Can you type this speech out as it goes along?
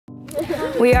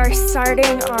We are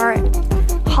starting our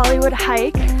Hollywood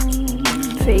hike.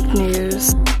 Fake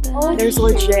news. There's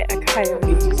legit a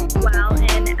coyote. Well,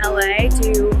 in LA,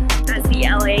 do as the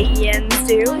LAians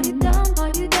do.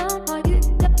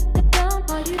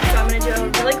 So I'm gonna do a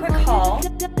really quick haul.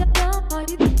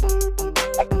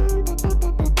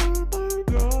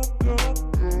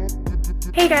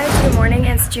 Hey guys, good morning.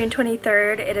 It's June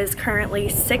 23rd. It is currently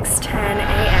 6:10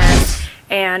 a.m.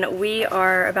 and we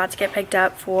are about to get picked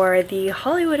up for the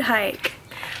Hollywood hike.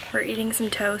 We're eating some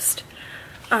toast.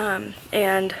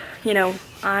 And you know,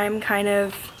 I'm kind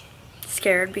of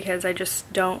scared because I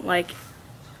just don't like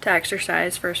to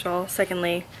exercise, first of all.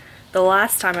 Secondly, the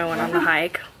last time I went on the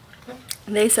hike,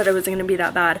 they said it wasn't going to be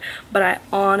that bad, but I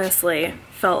honestly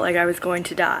felt like I was going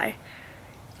to die.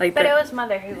 Like, but it was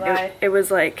Mother who lied. It was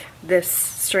like this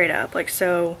straight up, like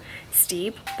so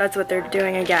steep. That's what they're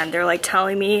doing again. They're like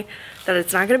telling me that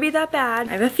it's not going to be that bad.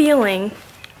 I have a feeling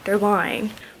they're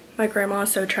lying. My grandma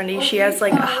is so trendy. She has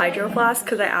like a hydro flask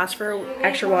because I asked for an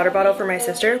extra water bottle for my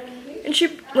sister. And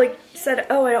she like said,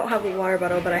 oh, I don't have a water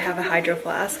bottle, but I have a hydro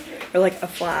flask. Or like a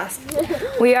flask.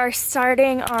 We are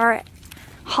starting our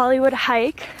Hollywood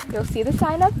hike. You'll see the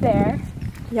sign up there.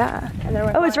 Yeah. And then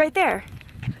it's right there.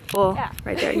 Well, yeah.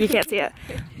 Right there. You can't see it.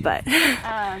 But.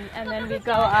 And then we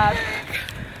go up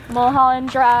Mulholland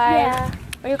Drive. Yeah.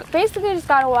 We basically just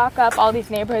gotta walk up all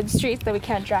these neighborhood streets that we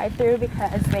can't drive through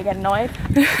because they get annoyed.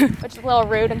 Which is a little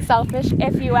rude and selfish,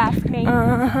 if you ask me.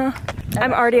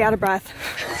 I'm already out of breath.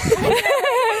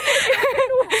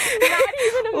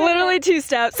 Literally 2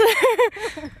 steps.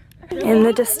 In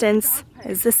the distance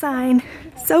is the sign.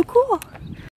 So cool.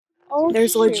 Oh,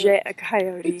 there's legit a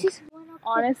coyote.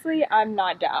 Honestly, I'm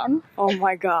not down. Oh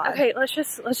my god. Okay, let's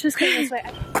just go this way.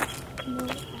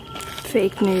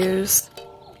 Fake news.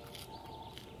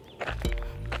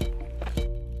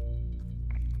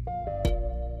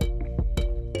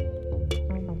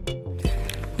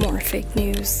 More fake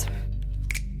news.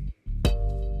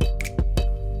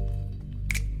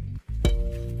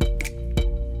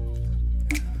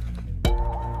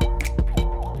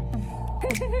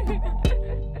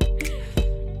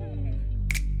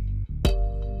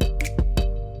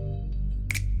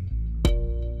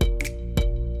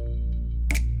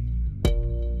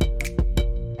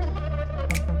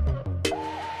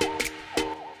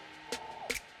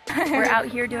 We're out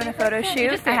here doing a photo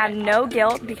shoot. I have no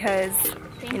guilt because,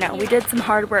 you know, we did some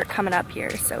hard work coming up here,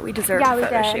 so we deserve a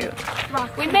photo shoot.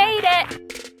 We made it!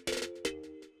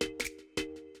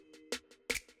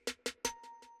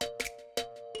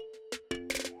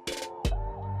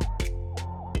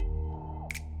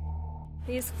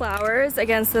 These flowers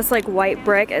against this like white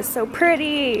brick is so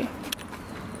pretty.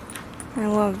 I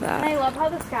love that. And I love how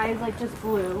the sky is like just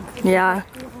blue. Yeah.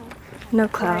 No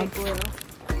clouds. Blue.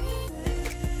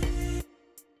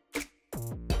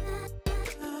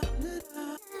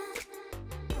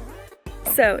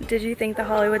 So, did you think the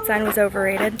Hollywood sign was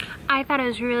overrated? I thought it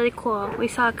was really cool. We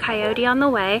saw a coyote on the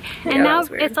way, and now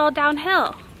it's all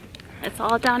downhill. It's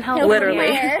all downhill.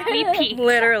 Literally. We peaked.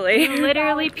 Literally.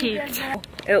 Literally peaked.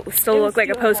 It still looked like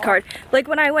a postcard. Like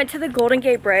when I went to the Golden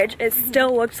Gate Bridge, it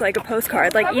still looks like a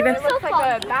postcard. Like even it looks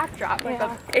like a backdrop. Like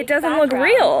it doesn't look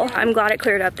real. I'm glad it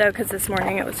cleared up though, because this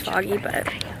morning it was foggy. But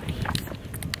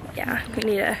yeah, we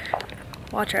need to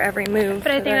watch our every move.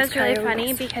 But I think that's really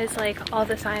funny because like all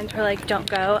the signs were like don't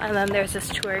go, and then there's this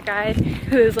tour guide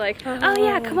who's like, oh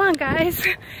yeah, come on guys,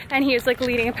 and he was like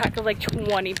leading a pack of like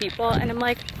 20 people, and I'm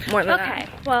like, more than okay,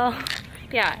 well,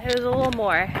 yeah, it was a little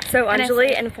more. So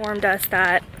Anjali informed us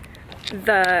that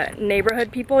the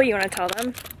neighborhood people, you want to tell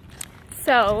them?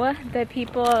 So the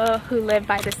people who live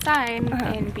by the sign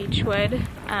in Beechwood,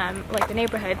 like the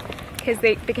neighborhood, because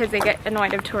they get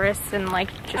annoyed of tourists and like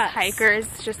just hikers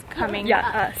just coming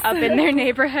up in their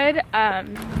neighborhood.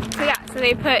 So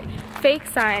they put fake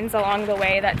signs along the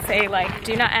way that say like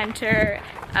do not enter,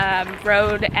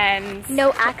 road ends,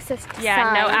 no access to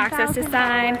sign, no access to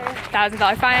sign,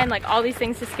 $1,000 fine, like all these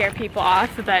things to scare people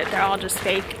off, but they're all just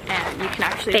fake and you can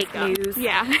actually fake news.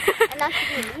 Yeah. And that's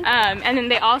and then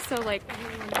they also like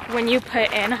when you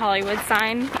put in Hollywood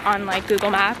sign on like Google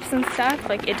Maps and stuff,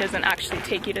 like it doesn't actually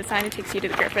take you to sign, it takes you to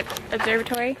the Griffith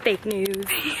Observatory. Fake news.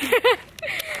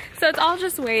 So it's all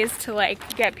just ways to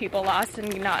like get people lost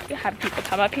and not have people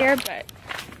come up here, but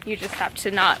you just have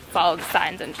to not follow the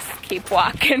signs and just keep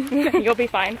walking and you'll be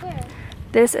fine.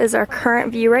 This is our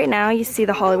current view right now. You see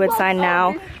the Hollywood sign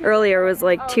now. Earlier it was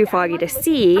like too foggy to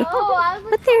see,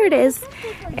 but there it is.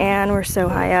 And we're so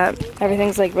high up.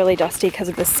 Everything's like really dusty because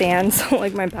of the sand. So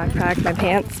like my backpack, my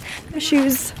pants, my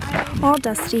shoes, all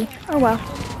dusty. Oh well.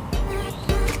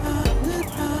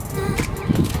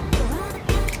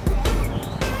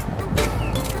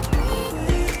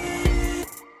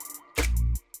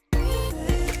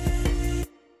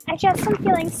 just am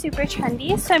feeling super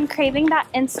trendy, so I'm craving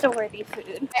that Insta-worthy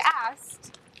food. I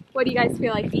asked, what do you guys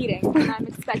feel like eating? And I'm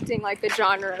expecting like the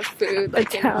genre of food,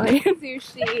 like Italian,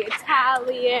 sushi,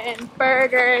 Italian,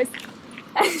 burgers.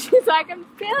 And she's like, I'm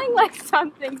feeling like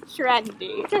something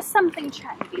trendy. Just something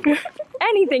trendy.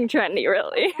 Anything trendy,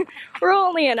 really. We're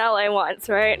only in LA once,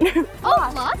 right?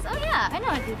 Oh, lost? Oh yeah, I know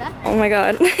I do that. Oh my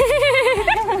god.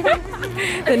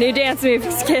 The new dance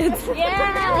moves, kids.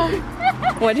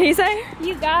 Yeah. What did he say?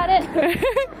 You got it.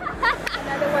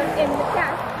 Another one in the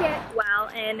casket. Well,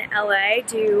 in LA,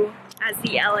 do as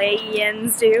the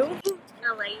LAians do.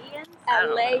 LAians?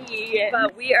 LAians.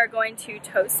 But we are going to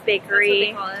Toast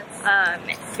Bakery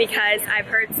because I've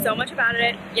heard so much about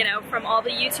it, you know, from all the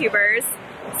YouTubers.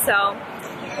 So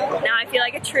now I feel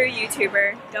like a true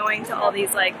YouTuber going to all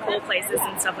these like cool places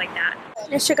and stuff like that.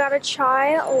 Nisha got a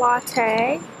chai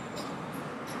latte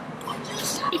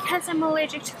because I'm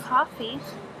allergic to coffee.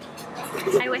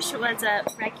 I wish it was a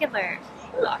regular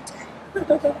latte.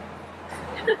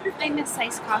 I miss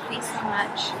iced coffee so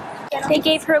much. They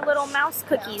gave her little mouse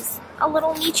cookies, a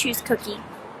little Michu's cookie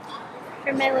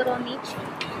for my little Michu.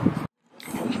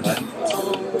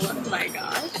 Oh my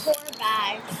gosh. Poor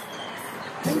bag.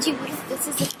 Lindsay, what if this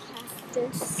is a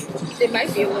cactus? It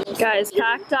might be a little. Guys,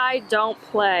 cacti don't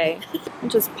play. It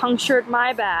just punctured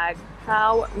my bag.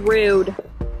 How rude.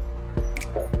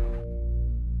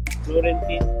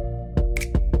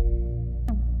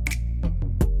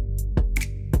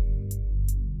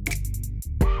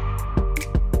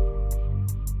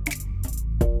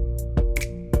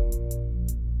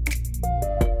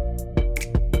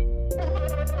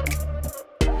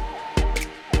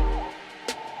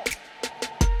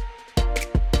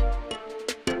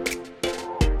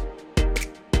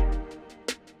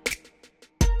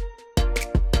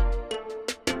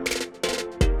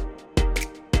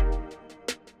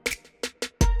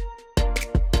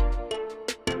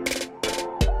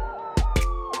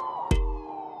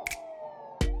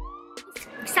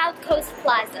 South Coast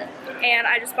Plaza. And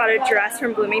I just bought a dress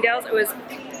from Bloomingdale's. It was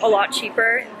a lot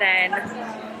cheaper than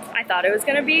I thought it was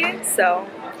gonna be. So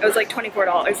it was like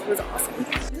 $24. It was awesome.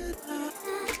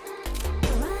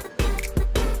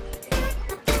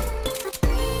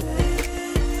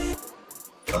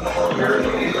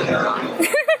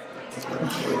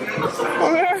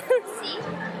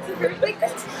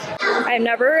 I've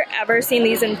never ever seen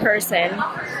these in person,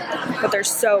 but they're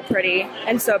so pretty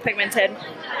and so pigmented.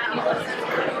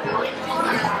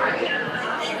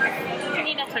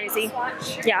 Crazy.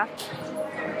 Yeah.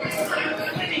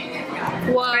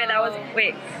 Whoa.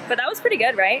 Okay, but that was pretty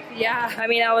good, right? Yeah. I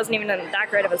mean, that wasn't even that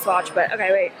great of a swatch, but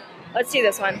okay, wait. Let's do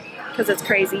this one, because it's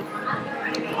crazy.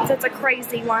 So it's a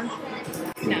crazy one.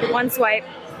 No. One swipe.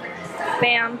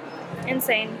 Bam.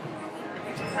 Insane.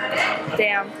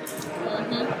 Damn.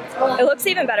 Mm-hmm. It looks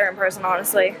even better in person,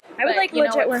 honestly. I would like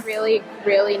legit wear. Really,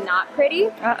 really not pretty.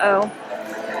 Uh-oh.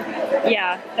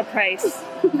 Yeah, the price.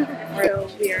 So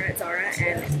we are at Zara,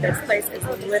 and this place is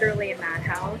literally a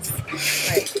madhouse.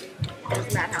 Like, it was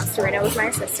a madhouse. Serena was my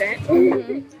assistant.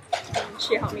 Mm-hmm. And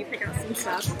she helped me pick out some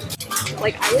stuff.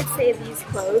 Like, I would say these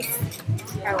clothes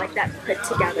are like that put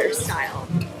together style.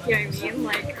 You know what I mean?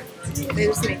 Like, they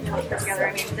just make them look put together.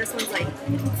 I mean, this one's like,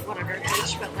 whatever,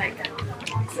 niche, but like,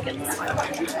 look at this one.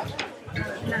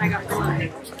 And then I got the one.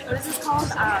 What is this called?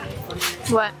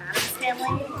 What? Adam's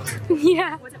Family?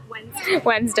 Yeah. Was it Wednesday?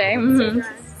 Wednesday.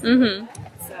 Mm-hmm. Mm-hmm.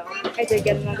 So I did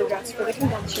get another dress for the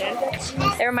convention.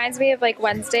 It reminds me of like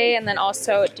Wednesday, and then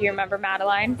also, do you remember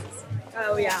Madeline?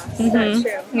 Oh yeah, Mm-hmm. That's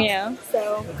true. Yeah.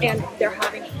 So, and they're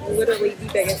having literally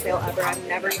the biggest sale ever. I've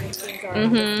never even seen Zara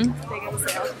have this big of a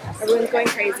sale. Everyone's going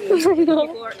crazy.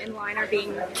 People are in line are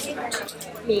being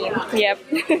mean. Yep.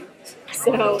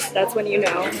 So that's when you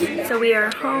know. So we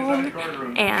are home,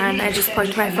 and I just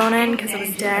plugged my phone in because it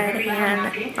was dead,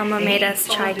 and Mama made us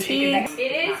chai tea. It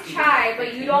is chai,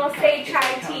 but you don't say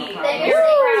chai tea. You're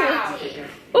brown.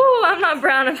 Ooh, I'm not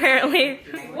brown apparently.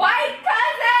 White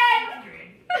cousin!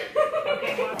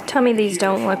 Tell me these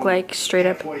don't look like straight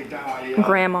up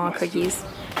grandma cookies.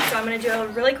 So I'm gonna do a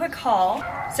really quick haul.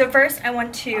 So first I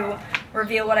want to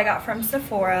reveal what I got from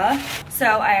Sephora. So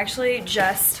I actually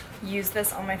just used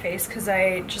this on my face because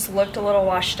I just looked a little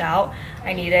washed out.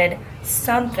 I needed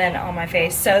something on my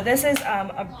face. So this is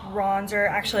a bronzer,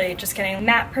 actually just kidding,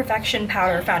 Matte Perfection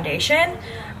Powder Foundation.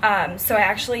 So I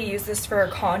actually use this for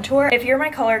contour. If you're my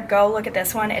color, go look at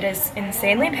this one. It is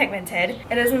insanely pigmented.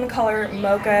 It is in the color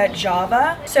Mocha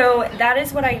Java. So that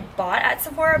is what I bought at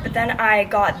Sephora, but then I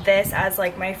got this as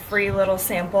like my free little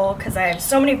sample because I have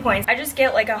so many points. I just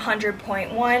get like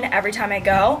 100-point one every time I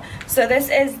go. So this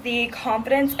is the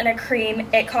Confidence in a Cream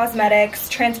It Cosmetics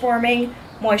Transforming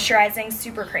moisturizing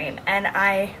super cream, and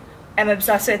I am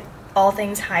obsessed with all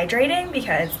things hydrating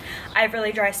because I have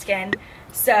really dry skin.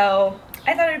 So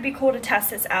I thought it would be cool to test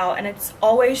this out, and it's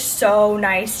always so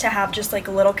nice to have just like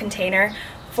a little container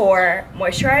for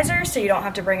moisturizer so you don't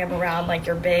have to bring them around like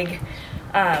your big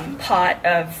pot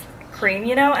of cream,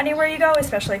 you know, anywhere you go,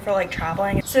 especially for like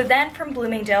traveling. So then from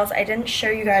Bloomingdale's, I didn't show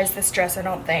you guys this dress, I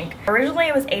don't think. Originally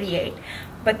it was $88,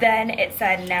 but then it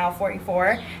said now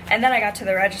 $44, and then I got to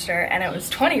the register and it was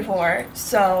 $24,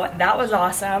 so that was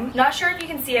awesome. Not sure if you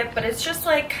can see it, but it's just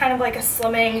like kind of like a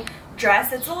slimming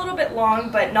dress. It's a little bit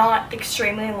long, but not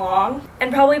extremely long.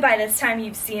 And probably by this time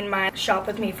you've seen my Shop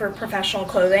With Me for Professional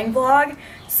Clothing vlog,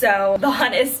 so the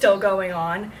hunt is still going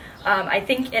on. I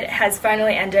think it has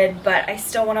finally ended, but I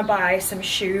still want to buy some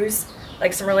shoes,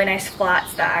 like some really nice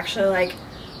flats that actually like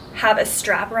have a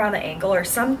strap around the ankle or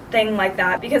something like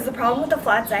that, because the problem with the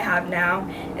flats I have now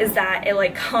is that it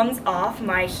like comes off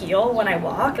my heel when I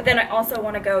walk. But then I also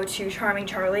want to go to Charming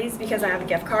Charlie's because I have a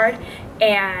gift card,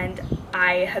 and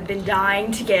I have been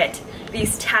dying to get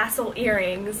these tassel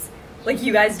earrings. Like,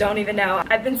 you guys don't even know.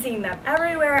 I've been seeing them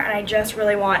everywhere, and I just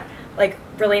really want like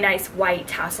really nice white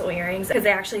tassel earrings, because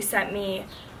they actually sent me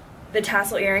the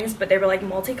tassel earrings, but they were like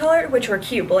multicolored, which were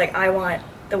cute, but like I want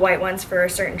the white ones for a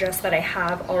certain dress that I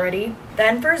have already.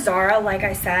 Then for Zara, like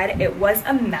I said, it was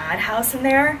a madhouse in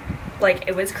there. Like,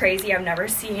 it was crazy. I've never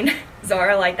seen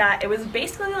Zara like that. It was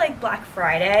basically like Black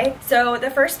Friday. So the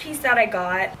first piece that I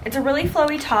got, it's a really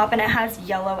flowy top and it has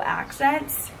yellow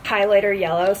accents, highlighter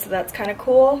yellow, so that's kind of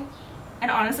cool. And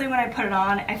honestly, when I put it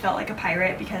on, I felt like a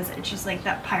pirate because it's just like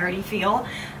that piratey feel.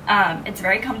 It's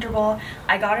very comfortable.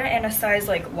 I got it in a size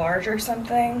like large or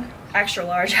something. Extra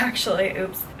large, actually.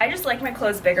 Oops. I just like my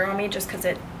clothes bigger on me just because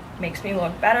it makes me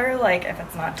look better. Like, if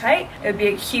it's not tight, it would be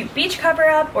a cute beach cover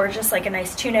up or just like a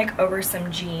nice tunic over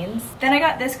some jeans. Then I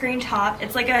got this green top.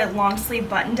 It's like a long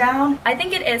sleeve button down. I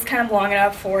think it is kind of long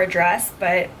enough for a dress,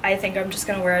 but I think I'm just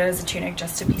gonna wear it as a tunic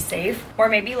just to be safe. Or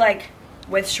maybe like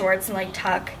with shorts and like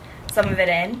tuck some of it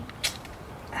in.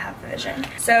 I have the vision.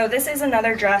 So this is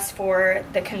another dress for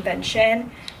the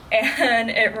convention, and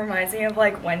it reminds me of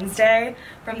like Wednesday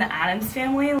from the Addams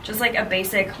Family. Just like a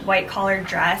basic white collared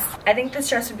dress. I think this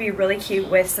dress would be really cute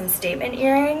with some statement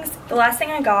earrings. The last thing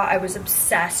I got, I was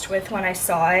obsessed with when I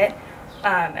saw it,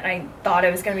 and I thought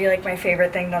it was gonna be like my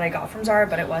favorite thing that I got from Zara,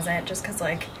 but it wasn't, just because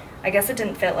like I guess it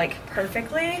didn't fit like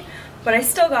perfectly, but I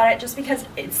still got it just because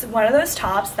it's one of those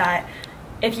tops that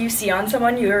if you see on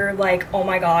someone, you're like, oh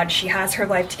my god, she has her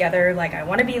life together, like I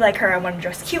want to be like her, I want to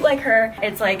dress cute like her.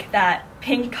 It's like that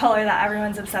pink color that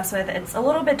everyone's obsessed with. It's a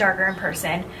little bit darker in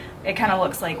person. It kind of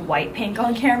looks like white pink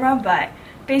on camera, but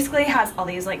basically it has all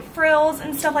these like frills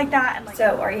and stuff like that. And like,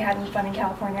 so are you having fun in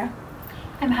California?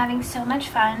 I'm having so much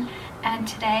fun, and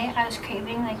today I was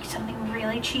craving like something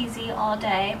really cheesy all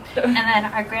day, and then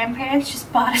our grandparents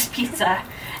just bought us pizza,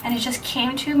 and it just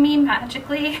came to me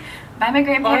magically by my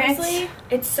grandparents. Honestly,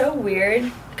 it's so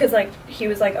weird because like he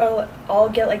was like, oh, I'll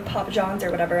get like Papa John's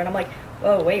or whatever, and I'm like,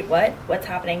 whoa, wait, what's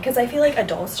happening? Because I feel like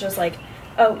adults just like,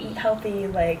 oh, eat healthy,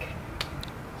 like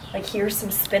here's some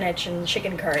spinach and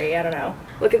chicken curry, I don't know.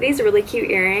 Look at these really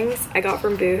cute earrings I got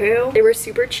from Boohoo. They were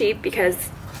super cheap because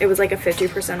it was like a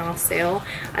 50% off sale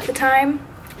at the time.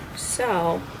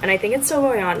 So, and I think it's still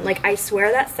going on. Like, I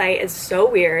swear that site is so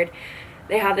weird.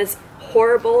 They have this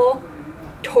horrible,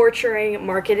 torturing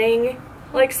marketing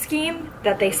like scheme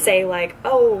that they say like,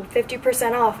 oh,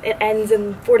 50% off, it ends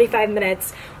in 45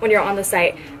 minutes when you're on the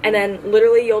site, and then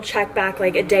literally you'll check back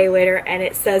like a day later and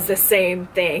it says the same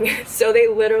thing. So they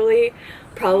literally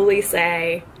probably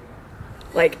say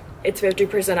like it's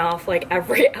 50% off like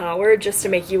every hour just to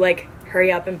make you like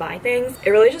hurry up and buy things. It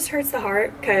really just hurts the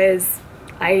heart because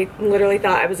I literally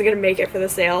thought I was gonna make it for the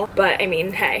sale, but I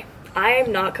mean, hey, I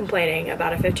am not complaining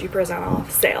about a 50%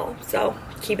 off sale, so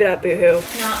keep it up, Boohoo.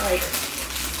 Not like,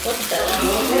 what the?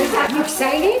 Are you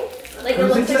excited? Like it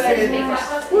looks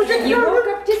like Well, you woke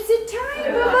up to sit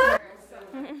time, Mama.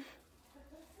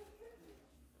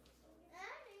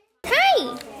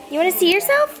 Hi! You want to see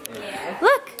yourself? Yeah.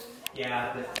 Look!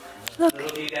 Yeah. Look,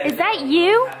 is that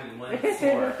you?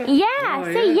 Yeah,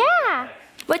 say yeah!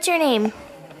 What's your name?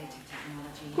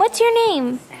 What's your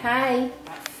name? Hi.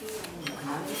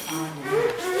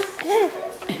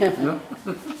 No.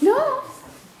 No.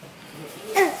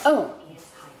 Oh.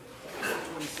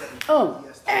 Oh.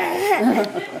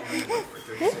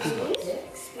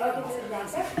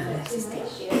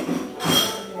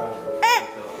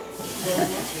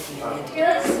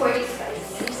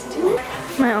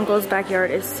 My uncle's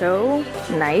backyard is so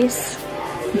nice.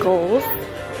 Goals.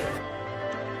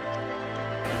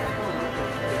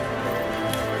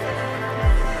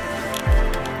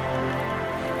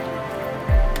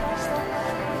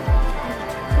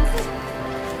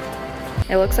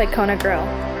 It looks like Kona Grill.